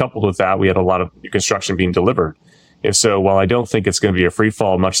 and then coupled with that, we had a lot of new construction being delivered. And so while I don't think it's going to be a free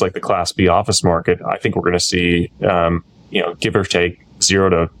fall, much like the Class B office market, I think we're going to see, give or take 0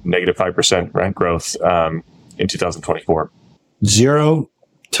 to negative 5% rent growth in 2024. 0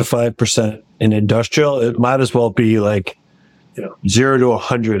 to 5% in industrial. It might as well be like, 0 to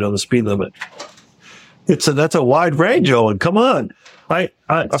 100 on the speed limit. That's a wide range, Owen. Come on. A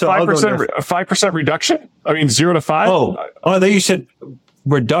 5% reduction? I mean, 0 to 5? Oh, I thought you said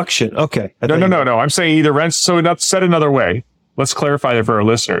reduction. Okay. No. I'm saying either rents. So said another way. Let's clarify that for our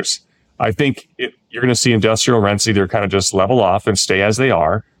listeners. I think you're going to see industrial rents either kind of just level off and stay as they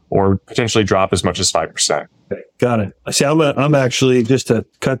are, or potentially drop as much as 5%. Okay, got it. See, I'm actually, just to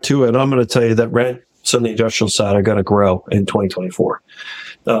cut to it, I'm going to tell you that rents on the industrial side are going to grow in 2024.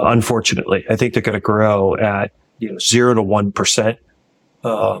 Unfortunately, I think they're going to grow at 0 to 1%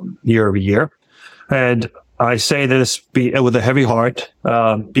 year over year. And I say this with a heavy heart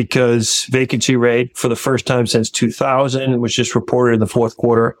because vacancy rate for the first time since 2000 was just reported in the fourth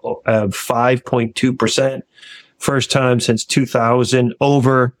quarter of 5.2%. First time since 2000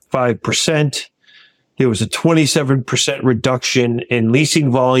 over 5%. There was a 27% reduction in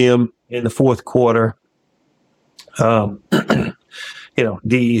leasing volume in the fourth quarter. The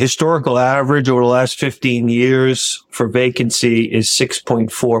historical average over the last 15 years for vacancy is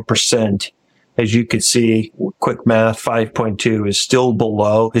 6.4%. As you can see, quick math, 5.2 is still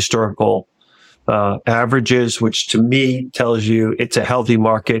below historical averages, which to me tells you it's a healthy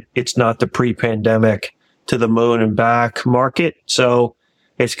market. It's not the pre-pandemic to the moon and back market. So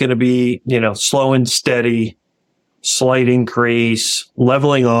it's going to be, slow and steady, slight increase,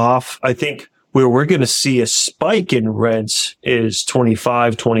 leveling off. I think where we're going to see a spike in rents is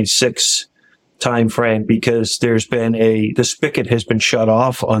 25, 26 timeframe, because there's been the spigot has been shut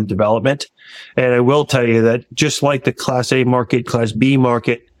off on development. And I will tell you that just like the Class A market, Class B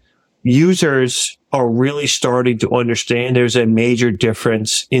market, users are really starting to understand there's a major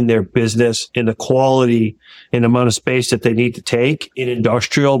difference in their business, in the quality and amount of space that they need to take in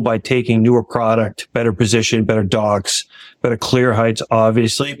industrial by taking newer product, better position, better docks, better clear heights,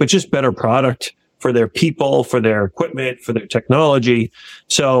 obviously, but just better product for their people, for their equipment, for their technology.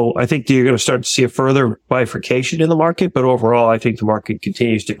 So I think you're going to start to see a further bifurcation in the market, but overall, I think the market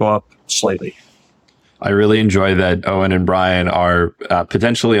continues to go up slightly. I really enjoy that Owen and Brian are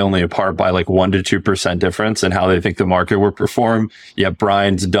potentially only apart by like 1 to 2% difference in how they think the market will perform. Yet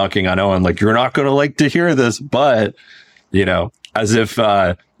Brian's dunking on Owen like, you're not going to like to hear this, but, as if,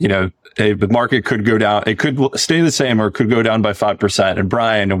 the market could go down. It could stay the same or it could go down by 5%. And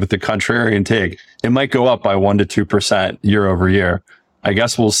Brian, with the contrarian take, it might go up by 1 to 2% year over year. I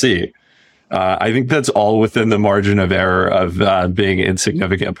guess we'll see. I think that's all within the margin of error of being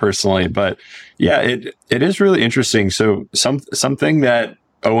insignificant personally. But yeah, it is really interesting. So something that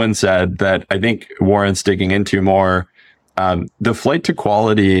Owen said that I think warrants digging into more The flight to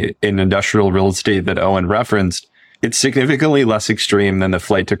quality in industrial real estate that Owen referenced, it's significantly less extreme than the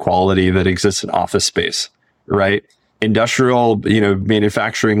flight to quality that exists in office space, right? Industrial,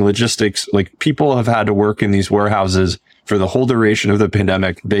 manufacturing, logistics, like people have had to work in these warehouses for the whole duration of the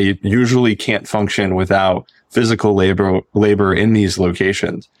pandemic. They usually can't function without physical labor in these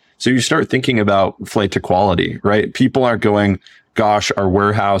locations. So you start thinking about flight to quality, right? People aren't going, gosh, our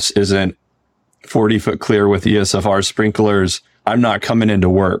warehouse isn't 40 foot clear with ESFR sprinklers. I'm not coming into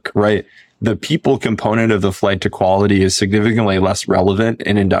work, right? The people component of the flight to quality is significantly less relevant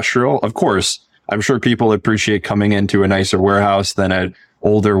in industrial. Of course, I'm sure people appreciate coming into a nicer warehouse than an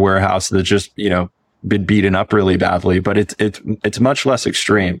older warehouse that's just, been beaten up really badly, but it's much less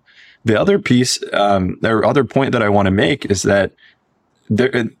extreme. The other piece, or other point that I want to make is that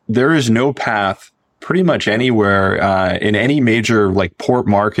there is no path pretty much anywhere, in any major like port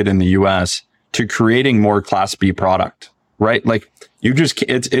market in the US to creating more Class B product, right? Like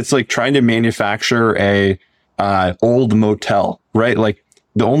it's like trying to manufacture a, old motel, right? Like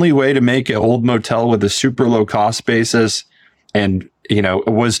the only way to make an old motel with a super low cost basis and,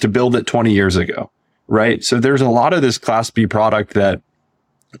 was to build it 20 years ago. Right. So there's a lot of this Class B product that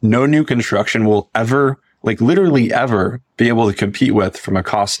no new construction will ever, like literally ever, be able to compete with from a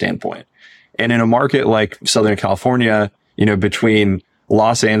cost standpoint. And in a market like Southern California, between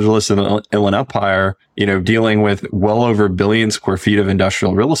Los Angeles and the Inland Empire, dealing with well over 1 billion square feet of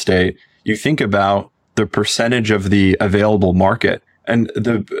industrial real estate, you think about the percentage of the available market, and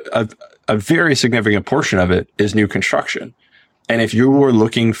a very significant portion of it is new construction. And if you were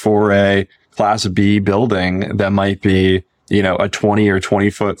looking for a Class B building that might be, a 20 or 20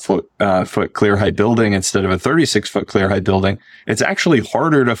 foot clear height building instead of a 36 foot clear height building, it's actually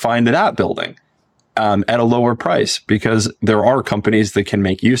harder to find that building, at a lower price because there are companies that can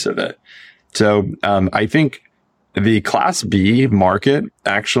make use of it. So, I think the Class B market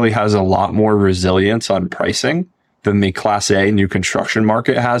actually has a lot more resilience on pricing than the Class A new construction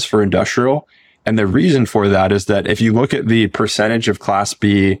market has for industrial. And the reason for that is that if you look at the percentage of Class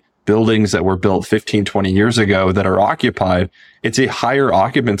B buildings that were built 15, 20 years ago that are occupied, it's a higher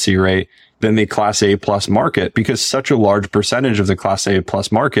occupancy rate than the Class A plus market because such a large percentage of the Class A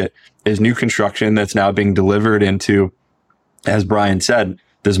plus market is new construction that's now being delivered into, as Brian said,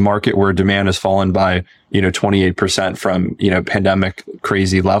 this market where demand has fallen by, 28% from, pandemic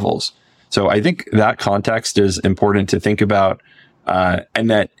crazy levels. So I think that context is important to think about. And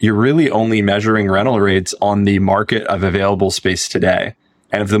that you're really only measuring rental rates on the market of available space today.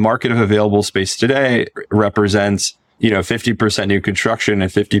 And if the market of available space today represents, 50% new construction and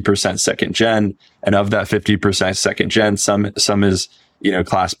 50% second gen, and of that 50% second gen, some is,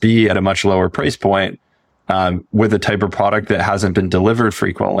 Class B at a much lower price point, with a type of product that hasn't been delivered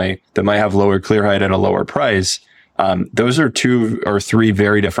frequently, that might have lower clear height at a lower price. Those are 2 or 3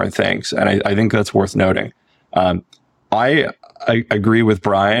 very different things. And I think that's worth noting. I agree with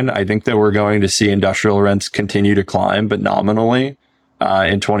Brian. I think that we're going to see industrial rents continue to climb, but nominally,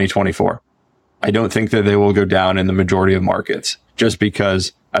 in 2024. I don't think that they will go down in the majority of markets just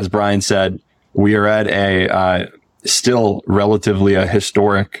because, as Brian said, we are at a, still relatively a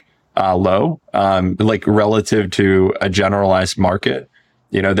historic, low, like relative to a generalized market.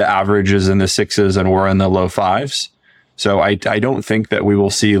 The average is in the 6s and we're in the low 5s. So I don't think that we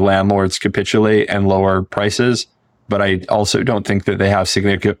will see landlords capitulate and lower prices, but I also don't think that they have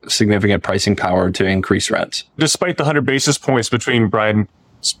significant pricing power to increase rents. Despite the 100 basis points between Brian's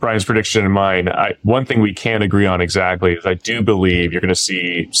prediction and mine, one thing we can agree on exactly is I do believe you're going to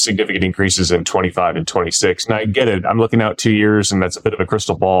see significant increases in 25 and 26. And I get it. I'm looking out 2 years and that's a bit of a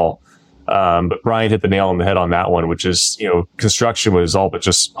crystal ball. But Brian hit the nail on the head on that one, which is, construction was all but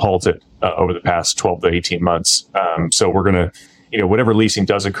just halted over the past 12 to 18 months. So we're going to, whatever leasing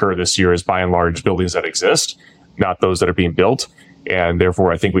does occur this year is by and large buildings that exist, not those that are being built. And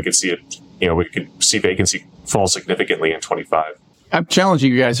therefore, I think we could see it, we could see vacancy fall significantly in 25. I'm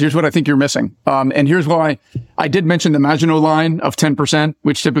challenging you guys. Here's what I think you're missing. And here's why. I did mention the Maginot line of 10%,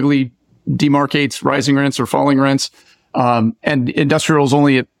 which typically demarcates rising rents or falling rents. And industrial is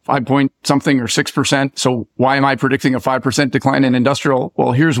only at 5 point something or 6%. So why am I predicting a 5% decline in industrial?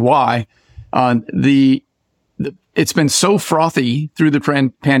 Well, here's why. It's been so frothy through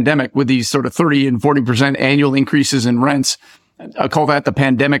the pandemic with these sort of 30 and 40% annual increases in rents. I call that the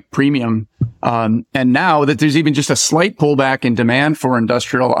pandemic premium. And now that there's even just a slight pullback in demand for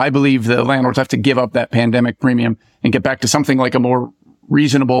industrial, I believe the landlords have to give up that pandemic premium and get back to something like a more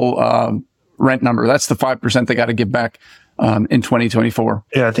reasonable, rent number. That's the 5% they got to give back, in 2024.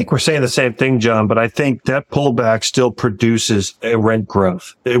 Yeah, I think we're saying the same thing, John, but I think that pullback still produces a rent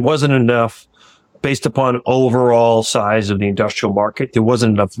growth. It wasn't enough based upon overall size of the industrial market, there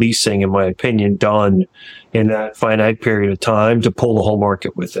wasn't enough leasing, in my opinion, done in that finite period of time to pull the whole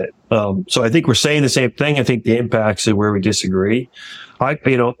market with it. So I think we're saying the same thing. I think the impacts are where we disagree.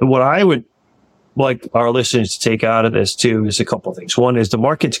 What I would like our listeners to take out of this too is a couple of things. One is the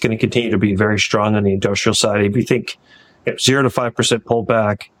market's going to continue to be very strong on the industrial side. If you think 0 to 5%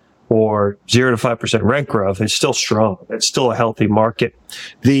 pullback or 0 to 5% rent growth, it's still strong. It's still a healthy market.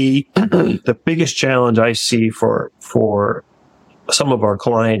 The biggest challenge I see for some of our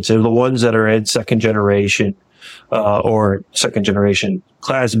clients are the ones that are in second generation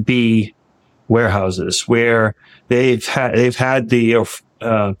Class B warehouses, where they've had the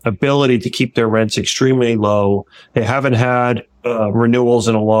ability to keep their rents extremely low. They haven't had renewals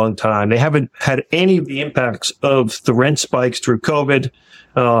in a long time. They haven't had any of the impacts of the rent spikes through COVID,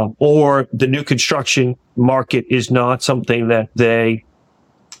 or the new construction market is not something that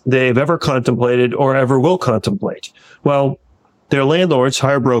they've ever contemplated or ever will contemplate. Well, their landlords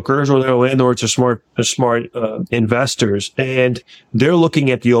hire brokers, or their landlords are smart investors, and they're looking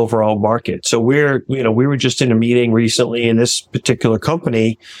at the overall market. So we were just in a meeting recently, and this particular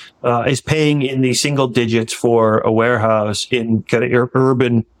company is paying in the single digits for a warehouse in kind of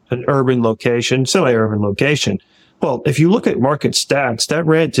an urban location, semi-urban location. Well, if you look at market stats, that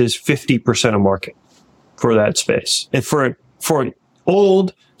rent is 50% of market for that space. And for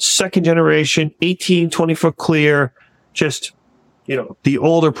old second generation, 18, 20 foot clear, just the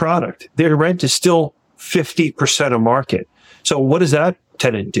older product, their rent is still 50% of market. So what does that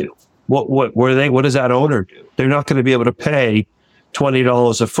tenant do? What does that owner do? They're not going to be able to pay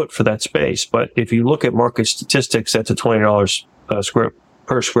 $20 a foot for that space. But if you look at market statistics, that's a $20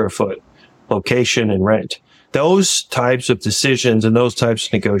 per square foot location and rent. Those types of decisions and those types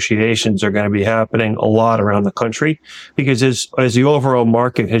of negotiations are going to be happening a lot around the country, because as the overall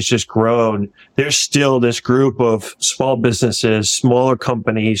market has just grown, there's still this group of small businesses, smaller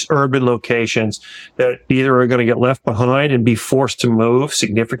companies, urban locations that either are going to get left behind and be forced to move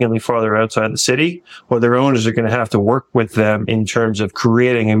significantly farther outside the city, or their owners are going to have to work with them in terms of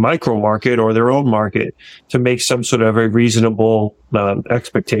creating a micro market or their own market to make some sort of a reasonable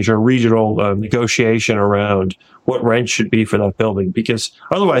expectation or regional negotiation around what rent should be for that building, because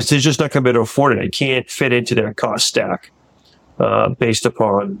otherwise they're just not going to be able to afford it. It can't fit into their cost stack based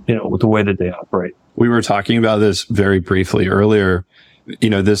upon the way that they operate. We were talking about this very briefly earlier.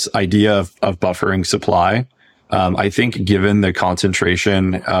 This idea of buffering supply. I think given the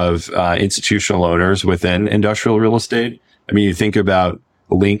concentration of institutional owners within industrial real estate, you think about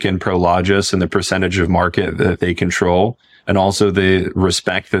Link and Prologis and the percentage of market that they control, and also the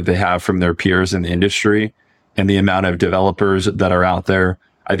respect that they have from their peers in the industry and the amount of developers that are out there.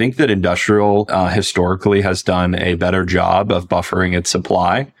 I think that industrial historically has done a better job of buffering its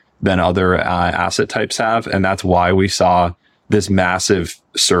supply than other asset types have. And that's why we saw this massive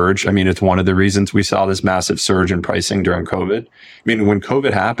surge. It's one of the reasons we saw this massive surge in pricing during COVID. When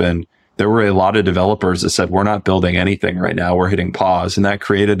COVID happened, there were a lot of developers that said, we're not building anything right now. We're hitting pause. And that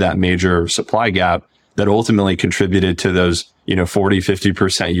created that major supply gap that ultimately contributed to those, 40,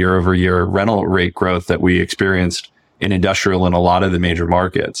 50% year over year rental rate growth that we experienced in industrial in a lot of the major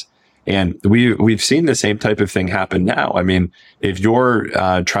markets. And we've seen the same type of thing happen now. If you're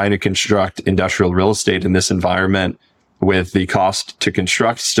trying to construct industrial real estate in this environment, with the cost to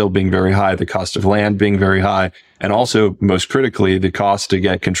construct still being very high, the cost of land being very high, and also most critically, the cost to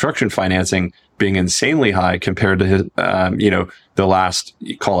get construction financing being insanely high compared to, the last,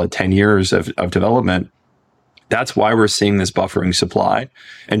 call it 10 years of development. That's why we're seeing this buffering supply.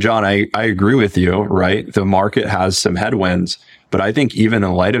 And John, I agree with you, right? The market has some headwinds, but I think even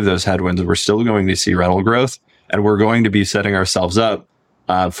in light of those headwinds, we're still going to see rental growth, and we're going to be setting ourselves up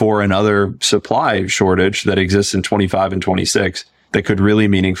for another supply shortage that exists in 25 and 26 that could really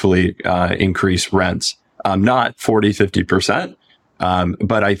meaningfully increase rents. Not 40, 50%.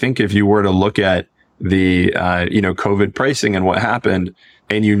 But I think if you were to look at the, COVID pricing and what happened,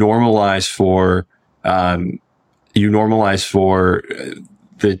 and you normalize for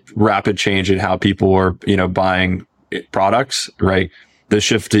the rapid change in how people are, buying products, right? The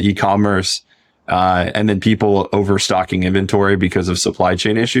shift to e-commerce, and then people overstocking inventory because of supply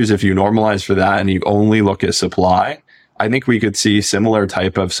chain issues. If you normalize for that and you only look at supply, I think we could see similar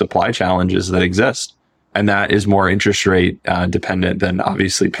type of supply challenges that exist. And that is more interest rate dependent than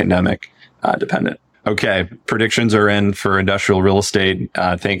obviously pandemic dependent. Okay. Predictions are in for industrial real estate.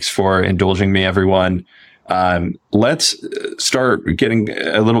 Thanks for indulging me, everyone. Let's start getting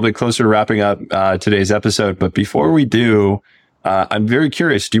a little bit closer to wrapping up today's episode. But before we do, I'm very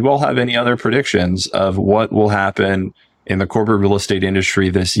curious, do you all have any other predictions of what will happen in the corporate real estate industry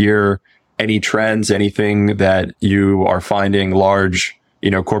this year? any trends, anything that you are finding large,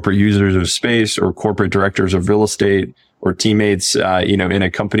 corporate users of space or corporate directors of real estate or teammates, in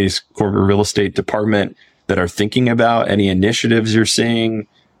a company's corporate real estate department that are thinking about, any initiatives you're seeing,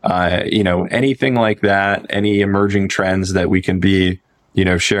 anything like that, any emerging trends that we can be,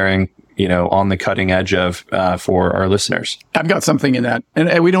 sharing, on the cutting edge of, for our listeners. I've got something in that,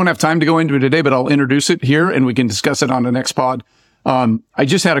 and we don't have time to go into it today, but I'll introduce it here and we can discuss it on the next pod. I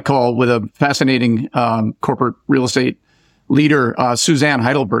just had a call with a fascinating, corporate real estate leader, Suzanne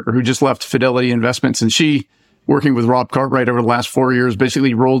Heidelberger, who just left Fidelity Investments, and she, working with Rob Cartwright over the last 4 years,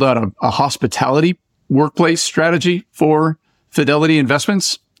 basically rolled out a hospitality workplace strategy for Fidelity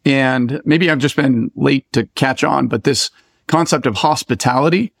Investments. And maybe I've just been late to catch on, but this concept of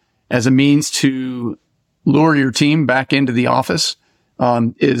hospitality as a means to lure your team back into the office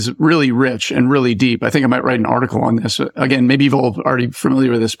is really rich and really deep. I think I might write an article on this. Again, maybe you've all already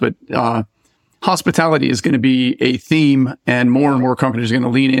familiar with this, but hospitality is going to be a theme, and more companies are going to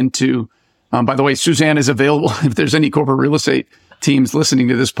lean into. By the way, Suzanne is available. If there's any corporate real estate teams listening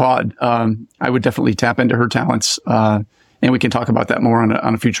to this pod, I would definitely tap into her talents. And we can talk about that more on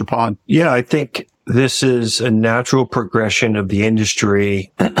a future pod. Yeah, I think this is a natural progression of the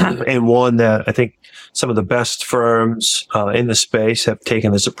industry and one that I think some of the best firms in the space have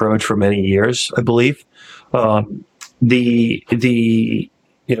taken this approach for many years, I believe. There's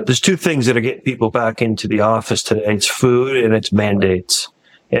two things that are getting people back into the office today. It's food and it's mandates.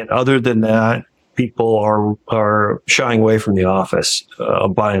 And other than that, people are shying away from the office,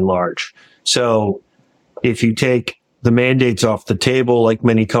 by and large. So if you take the mandates off the table, like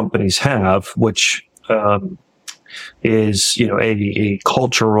many companies have, which is a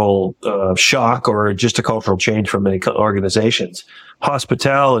cultural shock or just a cultural change for many organizations.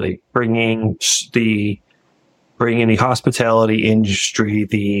 Hospitality, bringing the hospitality industry,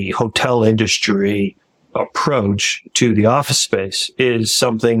 the hotel industry approach to the office space is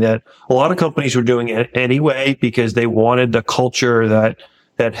something that a lot of companies were doing anyway because they wanted the culture that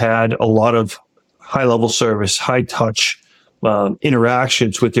had a lot of high level service, high touch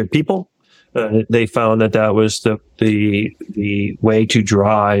interactions with their people. They found that was the way to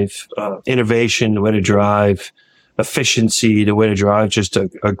drive innovation, the way to drive efficiency, the way to drive just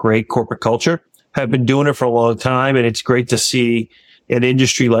a great corporate culture. Have been doing it for a long time, and it's great to see an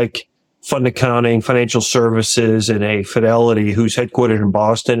industry like fund accounting, financial services, and a Fidelity, who's headquartered in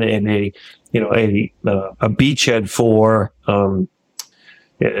Boston, and a beachhead for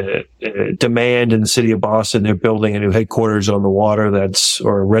demand in the city of Boston. They're building a new headquarters on the water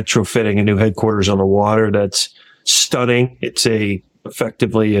or retrofitting a new headquarters on the water that's stunning. It's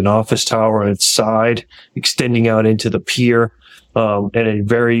effectively an office tower on its side, extending out into the pier, and a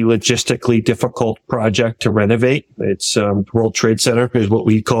very logistically difficult project to renovate. It's World Trade Center is what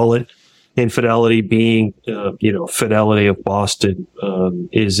we call it. And Fidelity being, Fidelity of Boston,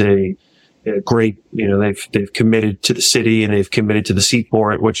 is a great, they've committed to the city and they've committed to the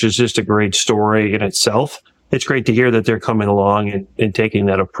seaport, which is just a great story in itself. It's great to hear that they're coming along and taking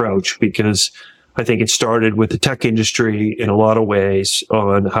that approach, because I think it started with the tech industry in a lot of ways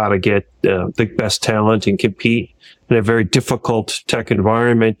on how to get the best talent and compete in a very difficult tech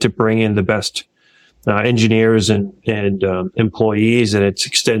environment to bring in the best engineers and employees, and it's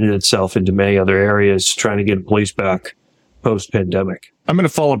extended itself into many other areas, trying to get employees back post-pandemic. I'm going to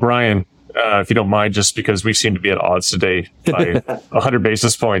follow Brian, if you don't mind, just because we seem to be at odds today by 100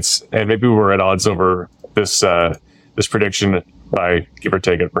 basis points, and maybe we're at odds over this prediction by give or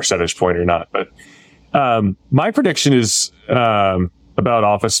take a percentage point or not. But my prediction is about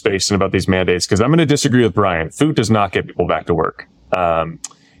office space and about these mandates, because I'm going to disagree with Brian. Food does not get people back to work.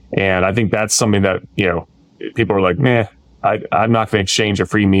 And I think that's something that, people are like, I'm not going to exchange a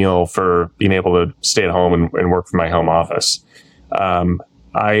free meal for being able to stay at home and work from my home office.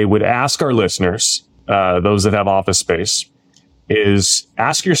 I would ask our listeners, those that have office space, is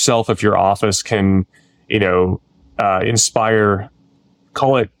ask yourself if your office can, inspire,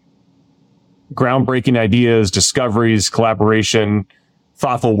 call it groundbreaking ideas, discoveries, collaboration,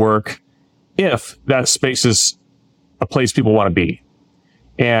 thoughtful work, if that space is a place people want to be.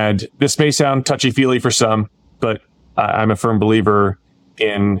 And this may sound touchy-feely for some, but I'm a firm believer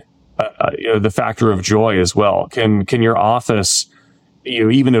in the factor of joy as well. Can your office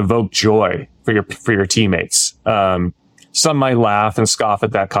even evoke joy for your teammates? Some might laugh and scoff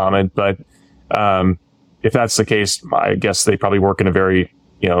at that comment, but if that's the case, I guess they probably work in a very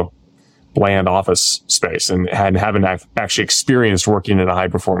bland office space and haven't actually experienced working in a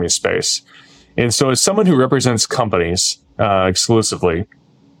high-performing space. And so, as someone who represents companies exclusively,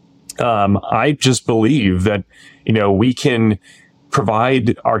 I just believe that we can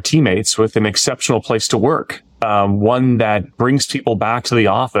provide our teammates with an exceptional place to work, one that brings people back to the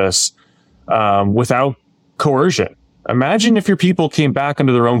office without coercion. Imagine if your people came back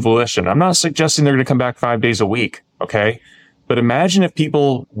under their own volition. I'm not suggesting they're going to come back 5 days a week, okay? But imagine if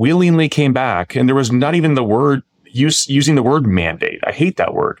people willingly came back and there was not even the word using the word mandate. I hate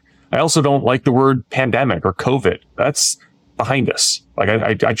that word. I also don't like the word pandemic or COVID. That's behind us. Like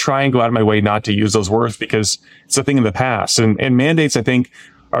I try and go out of my way not to use those words because it's a thing of the past. And mandates, I think,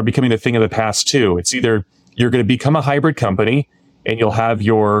 are becoming a thing of the past too. It's either you're going to become a hybrid company and you'll have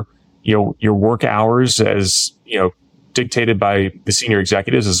your work hours as, dictated by the senior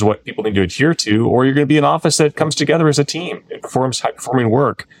executives is what people need to adhere to, or you're going to be an office that comes together as a team and performs high performing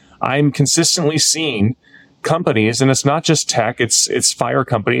work. I'm consistently seeing companies, and it's not just tech, it's fire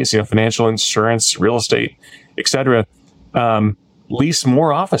companies, financial, insurance, real estate, etc., lease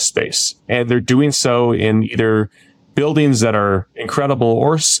more office space. And they're doing so in either buildings that are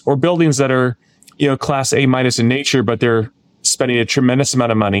incredible or buildings that are, class A minus in nature, but they're spending a tremendous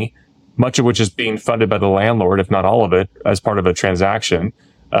amount of money, much of which is being funded by the landlord, if not all of it, as part of a transaction,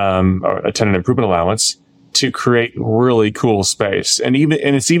 or a tenant improvement allowance, to create really cool space. And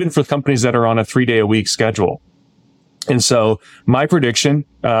it's even for companies that are on a 3-day-a-week schedule. And so my prediction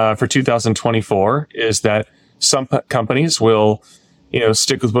for 2024 is that some companies will,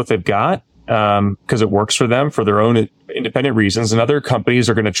 stick with what they've got because it works for them for their own independent reasons. And other companies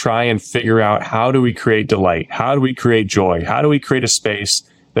are going to try and figure out, how do we create delight? How do we create joy? How do we create a space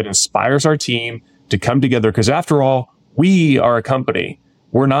that inspires our team to come together? Because after all, we are a company.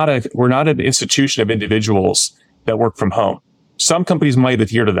 We're not an institution of individuals that work from home. Some companies might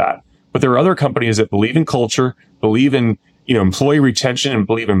adhere to that, but there are other companies that believe in culture, believe in, employee retention, and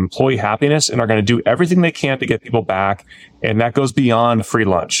believe in employee happiness, and are going to do everything they can to get people back. And that goes beyond free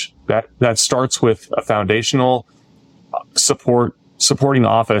lunch. That starts with a foundational supporting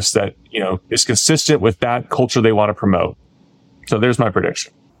office that, is consistent with that culture they want to promote. So there's my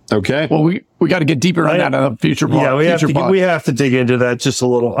prediction. Okay. Well, we got to get deeper on that in the future. Yeah, we have to dig into that just a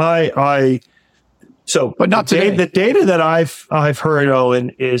little. But not today. The data that I've heard,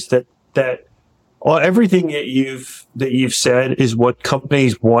 Owen, is that everything that you've said is what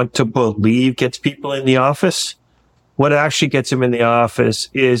companies want to believe gets people in the office. What actually gets them in the office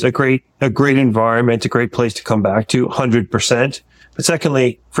is a great environment, a great place to come back to, 100%. But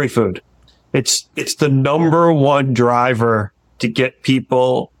secondly, free food. It's the number one driver to get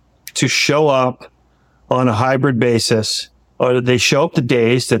people to show up on a hybrid basis, or they show up the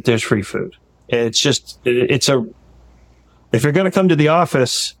days that there's free food. And if you're going to come to the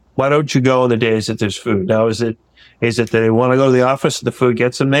office, why don't you go on the days that there's food? Now, is it that they want to go to the office and the food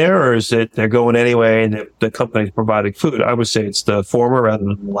gets them there, or is it they're going anyway and the company's providing food? I would say it's the former rather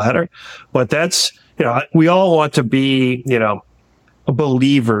than the latter. But that's, we all want to be,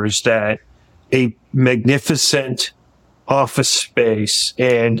 believers that a magnificent office space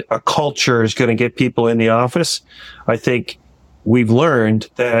and a culture is going to get people in the office. I think we've learned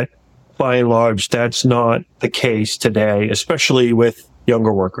that by and large, that's not the case today, especially with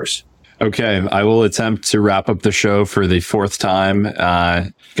younger workers. Okay, I will attempt to wrap up the show for the fourth time.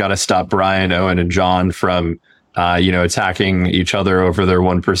 Got to stop Brian, Owen, and John from, attacking each other over their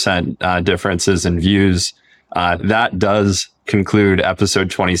 1% differences in views. That does conclude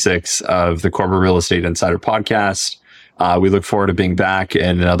episode 26 of the Corporate Real Estate Insider Podcast. We look forward to being back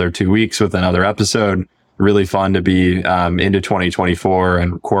in another 2 weeks with another episode. Really fun to be into 2024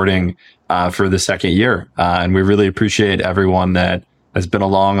 and recording for the second year. And we really appreciate everyone that has been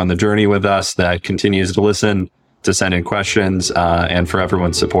along on the journey with us, that continues to listen, to send in questions, and for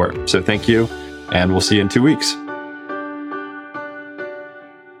everyone's support. So thank you, and we'll see you in 2 weeks.